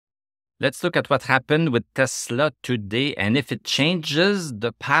Let's look at what happened with Tesla today. And if it changes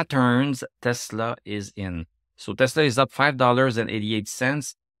the patterns, Tesla is in. So Tesla is up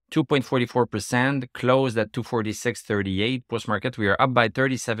 $5.88, 2.44%, closed at 246.38. Post-market, we are up by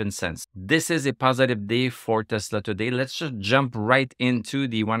 37 cents. This is a positive day for Tesla today. Let's just jump right into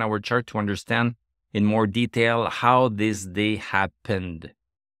the 1-hour chart to understand in more detail how this day happened.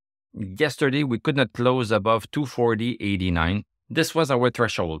 Yesterday, we could not close above 240.89. This was our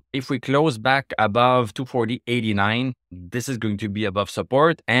threshold. If we close back above 240.89, this is going to be above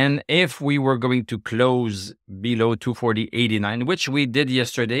support. And if we were going to close below 240.89, which we did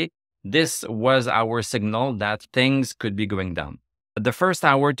yesterday, this was our signal that things could be going down. The first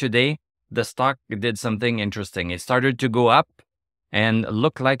hour today, the stock did something interesting. It started to go up and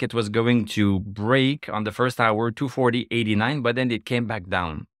looked like it was going to break on the first hour 240.89, but then it came back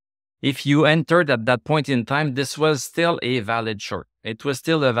down. If you entered at that point in time, this was still a valid short. It was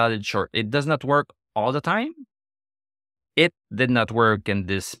still a valid short. It does not work all the time. It did not work in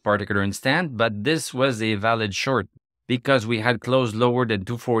this particular instant, but this was a valid short because we had closed lower than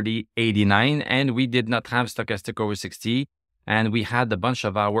 240.89 and we did not have stochastic over 60. And we had a bunch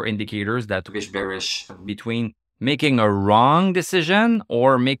of our indicators that were bearish between making a wrong decision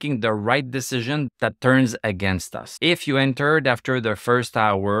or making the right decision that turns against us. If you entered after the first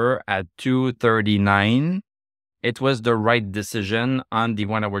hour at 239, it was the right decision on the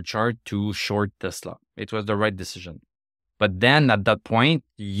 1-hour chart to short Tesla. It was the right decision. But then at that point,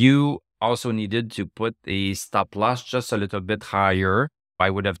 you also needed to put a stop loss just a little bit higher. I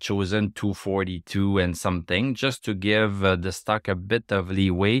would have chosen 242 and something just to give the stock a bit of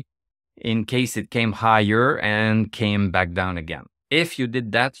leeway in case it came higher and came back down again. If you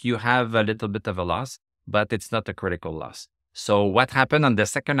did that, you have a little bit of a loss, but it's not a critical loss. So what happened on the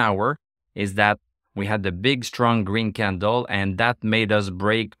second hour is that we had the big, strong green candle, and that made us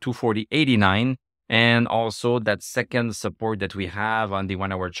break 240.89, and also that second support that we have on the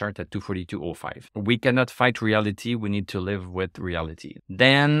 1-hour chart at 242.05. We cannot fight reality. We need to live with reality.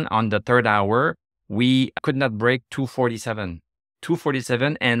 Then on the third hour, we could not break 247.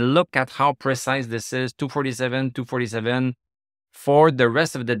 247, and look at how precise this is. 247, 247. For the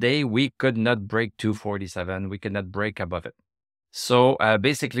rest of the day, we could not break 247. We could not break above it. So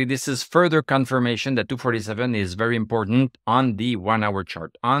basically, this is further confirmation that 247 is very important on the 1-hour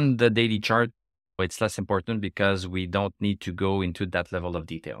chart. On the daily chart, it's less important because we don't need to go into that level of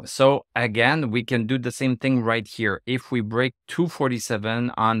detail. So again, we can do the same thing right here. If we break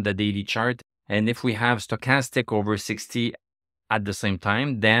 247 on the daily chart, and if we have stochastic over 60 at the same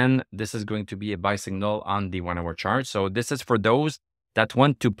time, then this is going to be a buy signal on the 1-hour chart. So this is for those that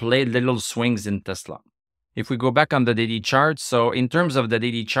want to play little swings in Tesla. If we go back on the daily chart, so in terms of the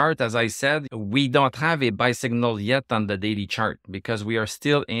daily chart, as I said, we don't have a buy signal yet on the daily chart because we are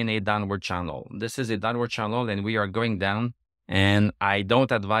still in a downward channel. This is a downward channel and we are going down. And I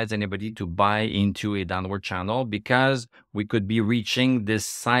don't advise anybody to buy into a downward channel because we could be reaching this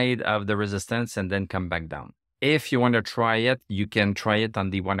side of the resistance and then come back down. If you want to try it, you can try it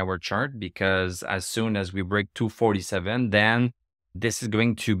on the 1-hour chart because as soon as we break 247, then this is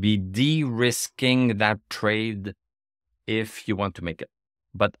going to be de-risking that trade if you want to make it.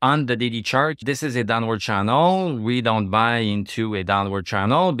 But on the daily chart, this is a downward channel. We don't buy into a downward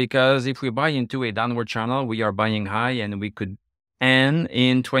channel because if we buy into a downward channel, we are buying high and we could, and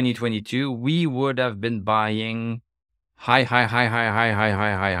in 2022, we would have been buying high.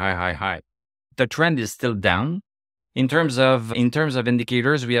 The trend is still down. In terms of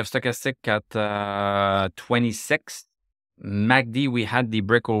indicators, we have stochastic at 26. MACD, we had the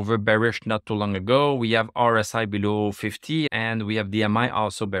breakover bearish not too long ago. We have RSI below 50 and we have DMI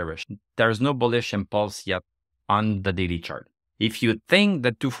also bearish. There's no bullish impulse yet on the daily chart. If you think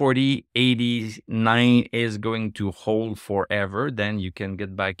that 240.89 is going to hold forever, then you can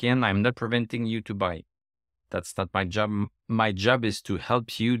get back in. I'm not preventing you to buy. That's not my job. My job is to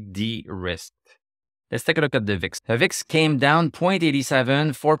help you de-risk. Let's take a look at the VIX. The VIX came down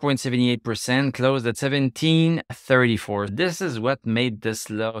 0.87, 4.78%, closed at 1734. This is what made this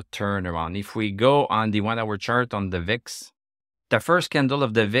slow turnaround. If we go on the 1-hour chart on the VIX, the first candle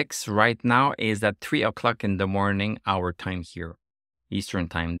of the VIX right now is at 3 o'clock in the morning, our time here, Eastern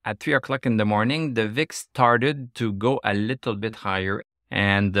time. At 3 o'clock in the morning, the VIX started to go a little bit higher.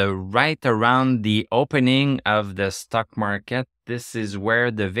 And right around the opening of the stock market, this is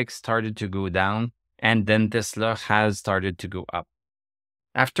where the VIX started to go down. And then Tesla has started to go up.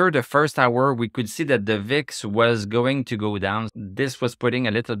 After the first hour, we could see that the VIX was going to go down. This was putting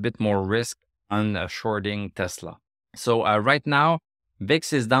a little bit more risk on shorting Tesla. So right now,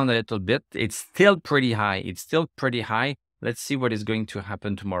 VIX is down a little bit. It's still pretty high. Let's see what is going to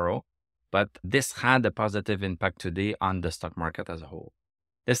happen tomorrow. but this had a positive impact today on the stock market as a whole.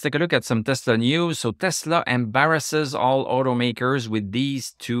 Let's take a look at some Tesla news. So Tesla embarrasses all automakers with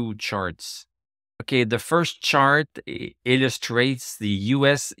these two charts. Okay, the first chart illustrates the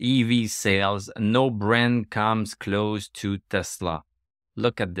US EV sales. No brand comes close to Tesla.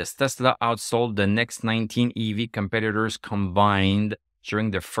 Look at this. Tesla outsold the next 19 EV competitors combined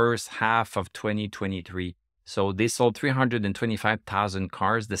during the first half of 2023. So they sold 325,000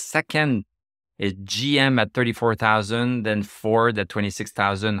 cars. The second is GM at 34,000, then Ford at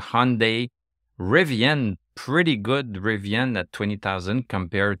 26,000, Hyundai, Rivian, pretty good Rivian at 20,000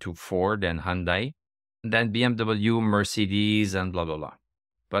 compared to Ford and Hyundai, then BMW, Mercedes, and blah, blah, blah.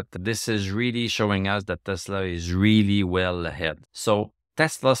 But this is really showing us that Tesla is really well ahead. So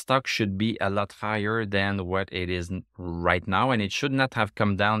Tesla stock should be a lot higher than what it is right now, and it should not have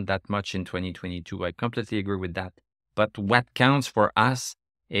come down that much in 2022. I completely agree with that. But what counts for us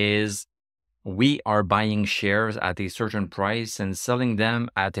is we are buying shares at a certain price and selling them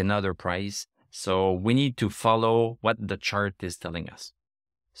at another price. So we need to follow what the chart is telling us.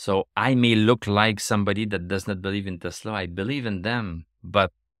 So I may look like somebody that does not believe in Tesla. I believe in them,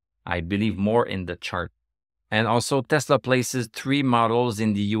 but I believe more in the chart. And also Tesla places 3 models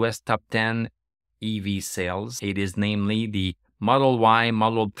in the US top 10 EV sales. It is namely the Model Y,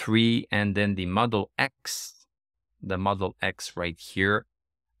 Model 3, and then the Model X. The Model X right here.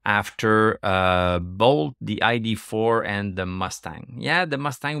 After Bolt, the ID4, and the Mustang. Yeah, the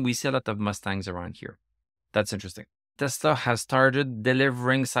Mustang, we see a lot of Mustangs around here. That's interesting. Tesla has started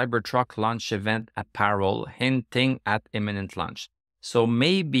delivering Cybertruck launch event apparel, hinting at imminent launch. So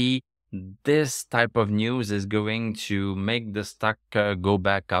maybe this type of news is going to make the stock go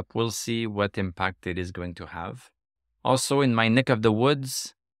back up. We'll see what impact it is going to have. Also, in my neck of the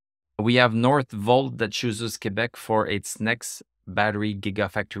woods, we have Northvolt that chooses Quebec for its next battery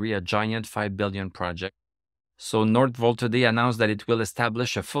gigafactory, a giant $5 billion project. So Northvolt today announced that it will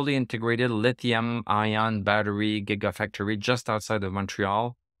establish a fully integrated lithium-ion battery gigafactory just outside of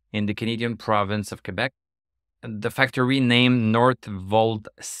Montreal in the Canadian province of Quebec. The factory, named Northvolt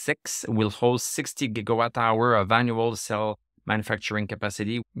 6, will host 60 gigawatt-hour of annual cell manufacturing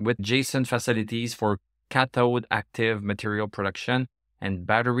capacity with adjacent facilities for cathode active material production and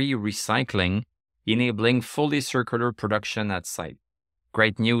battery recycling, enabling fully circular production at site.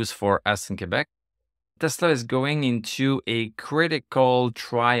 Great news for us in Quebec. Tesla is going into a critical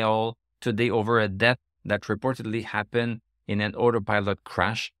trial today over a death that reportedly happened in an autopilot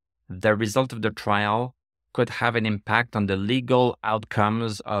crash. The result of the trial could have an impact on the legal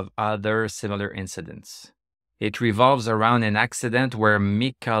outcomes of other similar incidents. It revolves around an accident where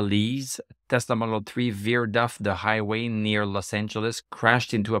Mika Lee's Tesla Model 3 veered off the highway near Los Angeles,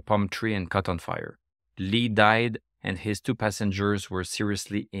 crashed into a palm tree, and caught on fire. Lee died, and his 2 passengers were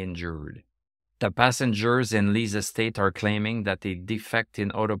seriously injured. The passengers in Lee's estate are claiming that a defect in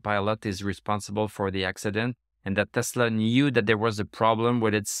autopilot is responsible for the accident and that Tesla knew that there was a problem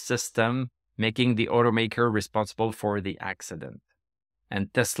with its system, making the automaker responsible for the accident.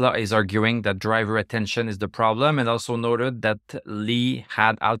 And Tesla is arguing that driver attention is the problem, and also noted that Lee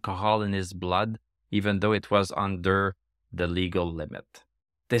had alcohol in his blood, even though it was under the legal limit.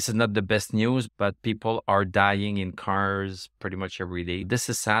 This is not the best news, but people are dying in cars pretty much every day. This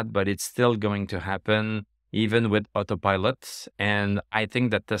is sad, but it's still going to happen even with autopilots. And I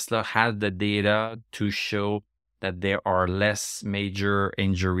think that Tesla has the data to show that there are less major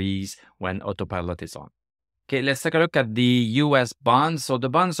injuries when autopilot is on. Okay, let's take a look at the US bonds. So the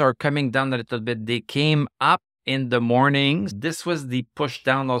bonds are coming down a little bit. They came up in the morning. This was the push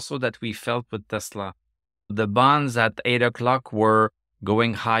down also that we felt with Tesla. The bonds at 8 o'clock were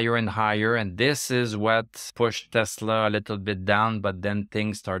going higher and higher, and this is what pushed Tesla a little bit down, but then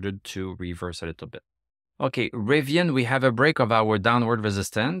things started to reverse a little bit. Okay, Rivian, we have a break of our downward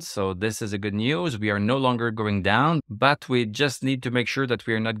resistance, so this is a good news. We are no longer going down, but we just need to make sure that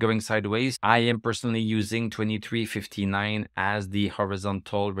we are not going sideways. I am personally using 23.59 as the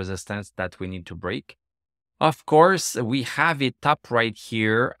horizontal resistance that we need to break. Of course, we have a top right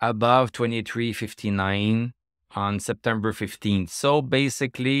here above 23.59 on September 15th. So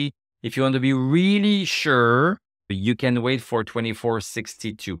basically, if you want to be really sure, you can wait for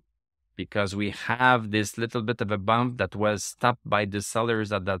 24.62 because we have this little bit of a bump that was stopped by the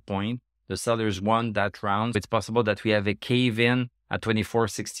sellers at that point. The sellers won that round. It's possible that we have a cave in at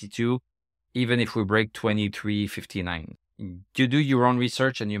 24.62, even if we break 23.59. You do your own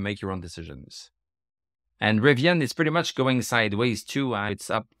research and you make your own decisions. And Rivian is pretty much going sideways too. It's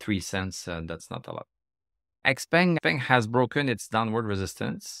up 3 cents. That's not a lot. Xpeng has broken its downward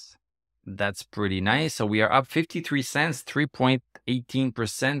resistance. That's pretty nice. So we are up 53 cents,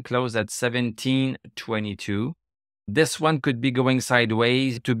 3.18%, close at 17.22. This one could be going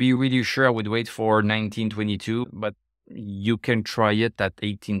sideways. To be really sure, I would wait for 19.22, but you can try it at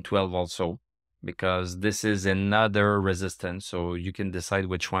 18.12 also, because this is another resistance. So you can decide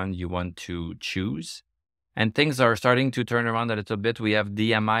which one you want to choose. And things are starting to turn around a little bit. We have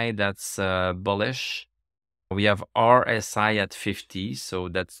DMI that's bullish. We have RSI at 50, so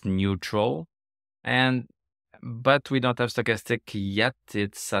that's neutral. But we don't have stochastic yet.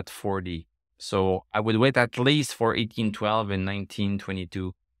 It's at 40. So I would wait at least for 18.12 and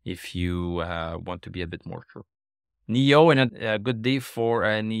 19.22 if you want to be a bit more sure. NEO, and a good day for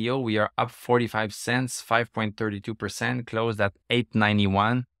NEO. We are up 45 cents, 5.32%, closed at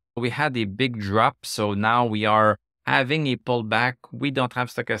 8.91. We had a big drop, so now we are having a pullback. We don't have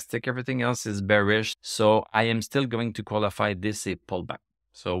stochastic. Everything else is bearish. So I am still going to qualify this a pullback.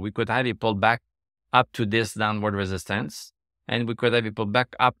 So we could have a pullback up to this downward resistance, and we could have a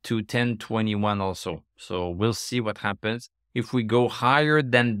pullback up to 10.21 also. So we'll see what happens. If we go higher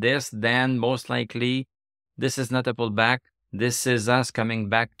than this, then most likely this is not a pullback. This is us coming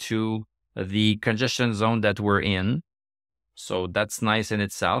back to the congestion zone that we're in. So that's nice in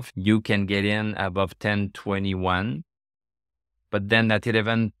itself. You can get in above 10.21. But then at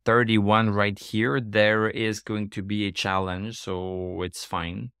 11.31 right here, there is going to be a challenge. So it's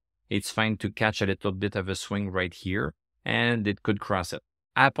fine. It's fine to catch a little bit of a swing right here, and it could cross it.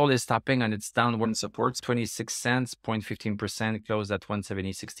 Apple is stopping on its downward supports, 26 cents, 0.15%, closed at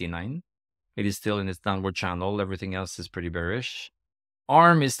 170.69. It is still in its downward channel. Everything else is pretty bearish.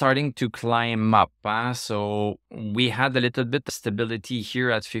 ARM is starting to climb up. So we had a little bit of stability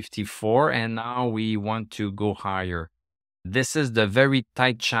here at 54, and now we want to go higher. This is the very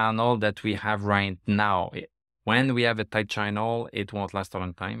tight channel that we have right now. When we have a tight channel, it won't last a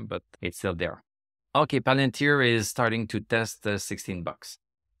long time, but it's still there. Okay, Palantir is starting to test 16 bucks.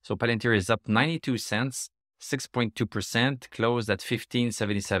 So Palantir is up 92 cents. 6.2%, closed at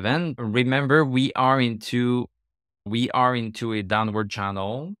 15.77. Remember, we are into a downward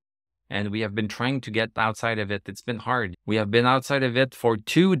channel, and we have been trying to get outside of it. It's been hard. We have been outside of it for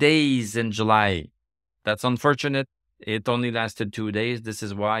 2 days in July. That's unfortunate. It only lasted 2 days. This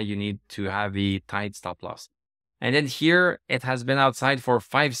is why you need to have a tight stop loss. And then here, it has been outside for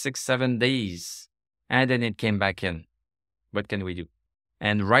 5, 6, 7 days, and then it came back in. What can we do?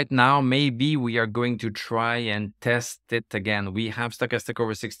 And right now, maybe we are going to try and test it again. We have stochastic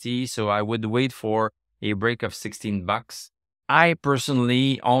over 60, so I would wait for a break of 16 bucks. I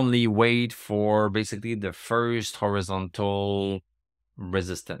personally only wait for basically the first horizontal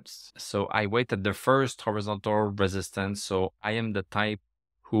resistance. So I wait at the first horizontal resistance. So I am the type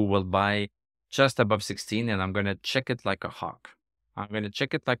who will buy just above 16, and I'm going to check it like a hawk. I'm going to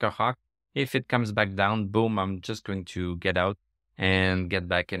check it like a hawk. If it comes back down, boom, I'm just going to get out and get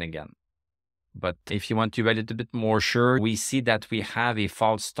back in again. But if you want to be a little bit more sure, we see that we have a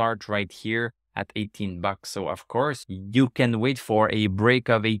false start right here at 18 bucks. So of course, you can wait for a break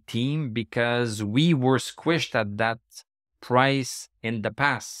of 18 because we were squished at that price in the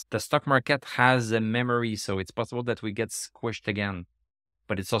past. The stock market has a memory, so it's possible that we get squished again,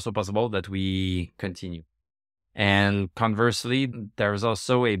 but it's also possible that we continue. And conversely, there's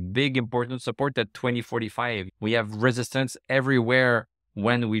also a big important support at 2045. We have resistance everywhere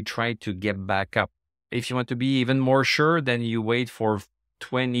when we try to get back up. If you want to be even more sure, then you wait for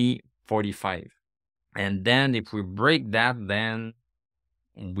 2045. And then if we break that, then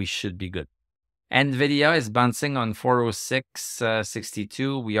we should be good. Nvidia is bouncing on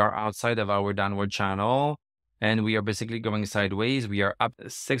 406.62. We are outside of our downward channel, and we are basically going sideways. We are up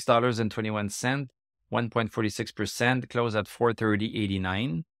 $6.21. 1.46%, close at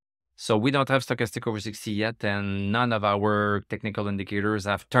 430.89. So we don't have stochastic over 60 yet, and none of our technical indicators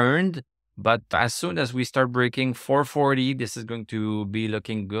have turned. But as soon as we start breaking 440, this is going to be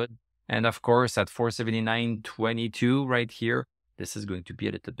looking good. And of course, at 479.22 right here, this is going to be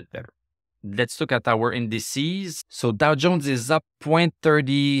a little bit better. Let's look at our indices. So Dow Jones is up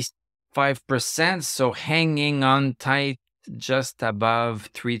 0.35%, so hanging on tight just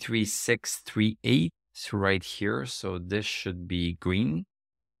above 336.38 right here. So this should be green.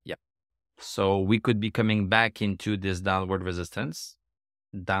 Yeah. So we could be coming back into this downward resistance,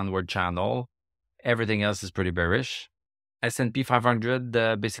 downward channel. Everything else is pretty bearish. S&P 500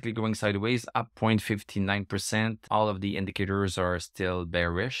 basically going sideways, up 0.59%. All of the indicators are still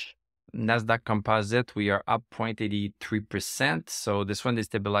bearish. Nasdaq Composite, we are up 0.83%. So this one is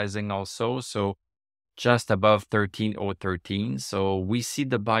stabilizing also. So just above 13.013. So we see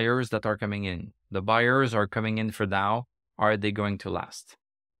the buyers that are coming in. The buyers are coming in for now. Are they going to last?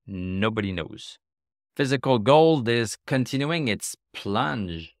 Nobody knows. Physical gold is continuing its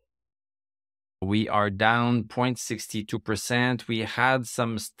plunge. We are down 0.62%. We had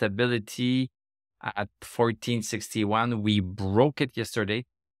some stability at 1461. We broke it yesterday.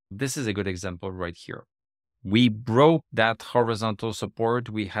 This is a good example right here. We broke that horizontal support.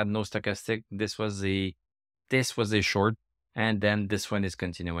 We had no stochastic. This was a short, and then this one is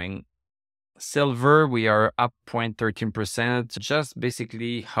continuing. Silver, we are up 0.13%, just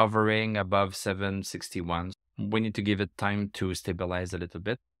basically hovering above 761. We need to give it time to stabilize a little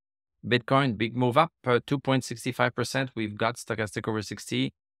bit. Bitcoin, big move up, 2.65%. We've got stochastic over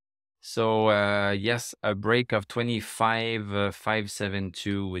 60. So yes, a break of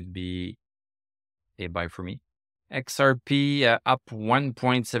 25,572 would be a buy for me. XRP up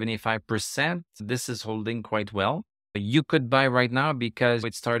 1.75%. This is holding quite well. You could buy right now because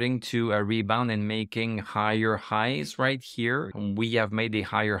it's starting to rebound and making higher highs right here. We have made a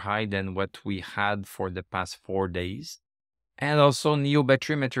higher high than what we had for the past 4 days. And also Neo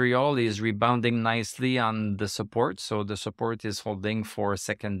Battery Material is rebounding nicely on the support. So the support is holding for a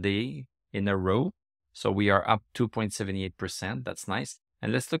second day in a row. So we are up 2.78%. That's nice.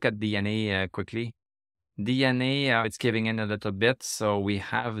 And let's look at DNA quickly. DNA, it's giving in a little bit. So we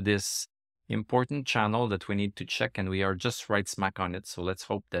have this important channel that we need to check, and we are just right smack on it. So let's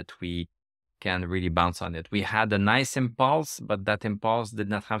hope that we can really bounce on it. We had a nice impulse, but that impulse did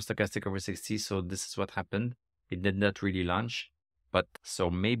not have stochastic over 60. So this is what happened. It did not really launch. But so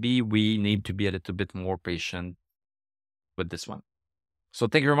maybe we need to be a little bit more patient with this one. So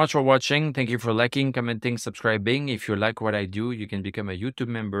thank you very much for watching. Thank you for liking, commenting, subscribing. If you like what I do, you can become a YouTube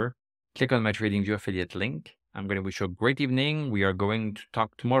member. Click on my TradingView affiliate link. I'm going to wish you a great evening. We are going to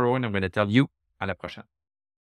talk tomorrow, and I'm going to tell you à la prochaine.